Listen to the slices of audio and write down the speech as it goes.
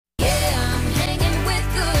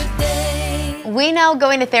We know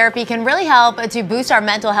going to therapy can really help to boost our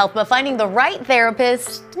mental health, but finding the right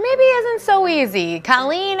therapist maybe isn't so easy.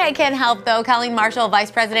 Colleen can help though. Colleen Marshall, Vice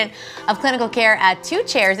President of Clinical Care at Two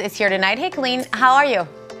Chairs, is here tonight. Hey Colleen, how are you?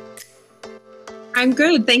 I'm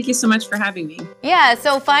good. Thank you so much for having me. Yeah,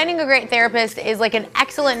 so finding a great therapist is like an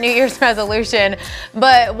excellent New Year's resolution,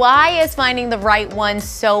 but why is finding the right one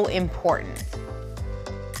so important?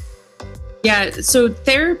 Yeah, so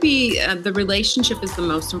therapy, the relationship is the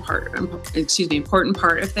most important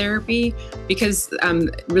part of therapy, because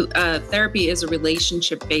therapy is a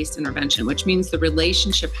relationship-based intervention, which means the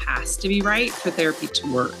relationship has to be right for therapy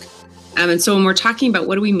to work. And so when we're talking about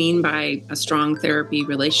what do we mean by a strong therapy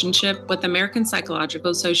relationship, what the American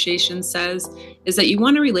Psychological Association says is that you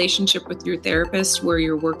want a relationship with your therapist where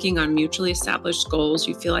you're working on mutually established goals,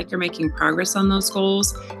 you feel like you're making progress on those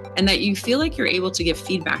goals, and that you feel like you're able to give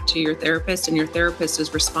feedback to your therapist and your therapist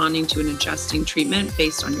is responding to and adjusting treatment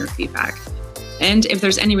based on your feedback. And if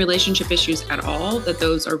there's any relationship issues at all, that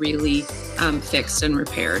those are really fixed and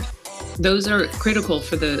repaired. Those are critical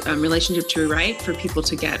for the relationship to be right, for people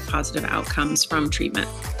to get positive outcomes from treatment.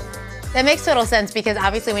 That makes total sense, because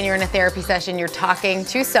obviously when you're in a therapy session, you're talking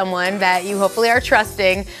to someone that you hopefully are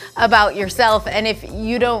trusting about yourself. And if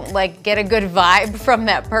you don't get a good vibe from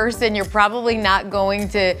that person, you're probably not going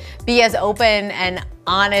to be as open and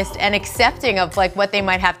honest and accepting of what they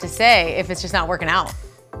might have to say if it's just not working out.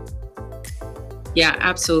 Yeah,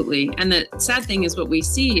 absolutely. And the sad thing is what we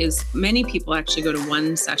see is many people actually go to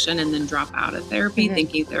one session and then drop out of therapy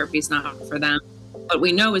thinking therapy is not for them. What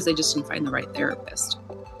we know is they just didn't find the right therapist.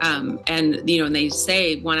 And they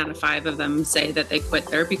say 1 out of 5 of them say that they quit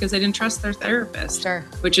therapy because they didn't trust their therapist,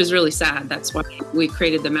 which is really sad. That's why we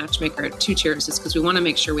created the Matchmaker at Two Chairs, is because we want to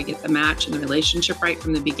make sure we get the match and the relationship right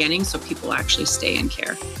from the beginning so people actually stay in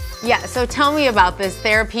care. Yeah, so tell me about this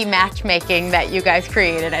therapy matchmaking that you guys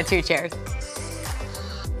created at Two Chairs.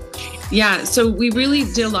 Yeah, so we really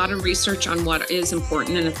did a lot of research on what is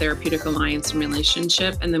important in a therapeutic alliance and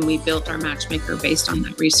relationship, and then we built our Matchmaker based on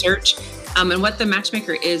that research. And what the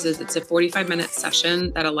Matchmaker is it's a 45-minute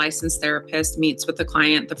session that a licensed therapist meets with the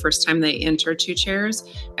client the first time they enter Two Chairs,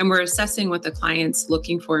 and we're assessing what the client's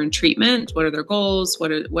looking for in treatment, what are their goals,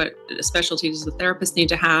 what specialties does the therapist need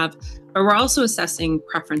to have, but we're also assessing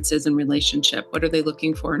preferences in relationship. What are they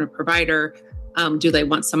looking for in a provider? Do they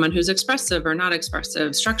want someone who's expressive or not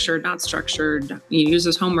expressive, structured, not structured,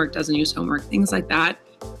 uses homework, doesn't use homework, things like that.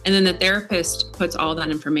 And then the therapist puts all that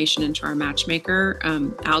information into our Matchmaker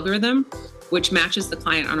algorithm, which matches the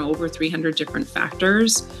client on over 300 different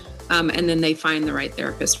factors. And then they find the right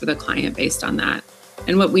therapist for the client based on that.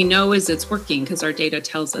 And what we know is it's working, because our data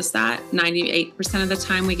tells us that 98% of the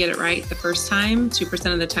time we get it right the first time,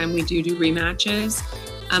 2% of the time we do rematches.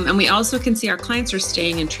 And we also can see our clients are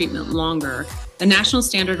staying in treatment longer. The national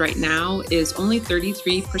standard right now is only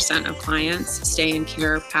 33% of clients stay in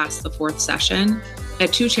care past the 4th session.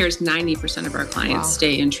 At Two Chairs, 90% of our clients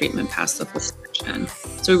stay in treatment past the 4th session.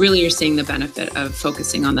 So we really are seeing the benefit of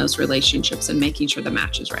focusing on those relationships and making sure the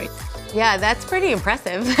match is right. Yeah, that's pretty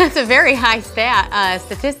impressive. That's a very high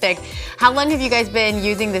statistic. How long have you guys been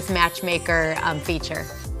using this Matchmaker feature?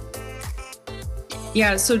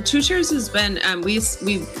 Yeah, so Two Chairs has been,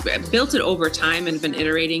 we've built it over time and been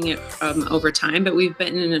iterating it over time, but we've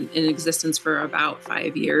been in existence for about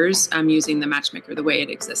 5 years using the Matchmaker the way it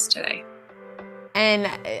exists today. And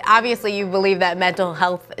obviously you believe that mental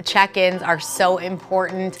health check-ins are so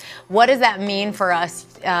important. What does that mean for us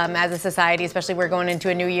as a society, especially we're going into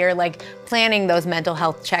a new year, planning those mental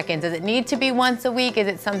health check-ins? Does it need to be once a week? Is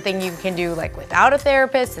it something you can do without a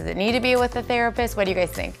therapist? Does it need to be with a therapist? What do you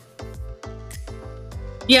guys think?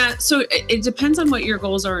 Yeah, so it depends on what your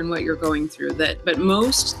goals are and what you're going through. But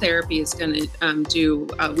most therapy is going to do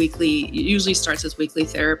weekly. It usually starts as weekly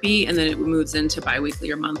therapy, and then it moves into biweekly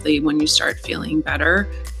or monthly when you start feeling better.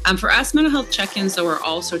 For us, mental health check-ins, though, we're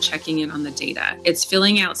also checking in on the data. It's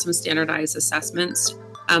filling out some standardized assessments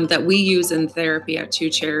that we use in therapy at Two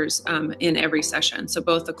Chairs in every session. So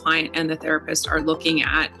both the client and the therapist are looking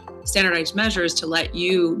at standardized measures to let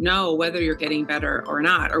you know whether you're getting better or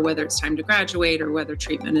not, or whether it's time to graduate, or whether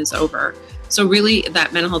treatment is over. So really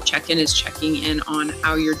that mental health check-in is checking in on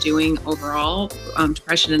how you're doing overall.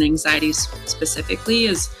 Depression and anxiety specifically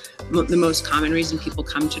is the most common reason people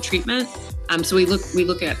come to treatment. So we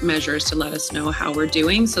look at measures to let us know how we're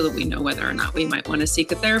doing, so that we know whether or not we might want to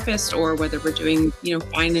seek a therapist, or whether we're doing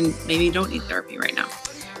fine and maybe don't need therapy right now.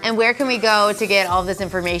 And where can we go to get all this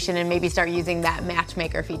information and maybe start using that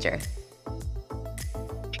Matchmaker feature?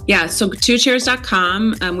 Yeah, so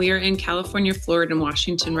twochairs.com. We are in California, Florida, and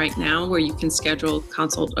Washington right now, where you can schedule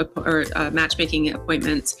consult or matchmaking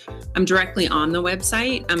appointments directly on the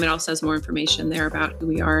website. It also has more information there about who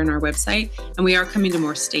we are on our website. And we are coming to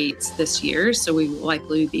more states this year, so we will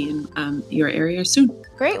likely be in your area soon.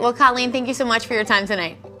 Great. Well, Colleen, thank you so much for your time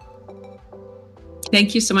tonight.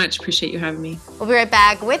 Thank you so much. Appreciate you having me. We'll be right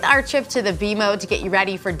back with our trip to the B Mode to get you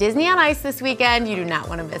ready for Disney on Ice this weekend. You do not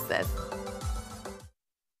want to miss this.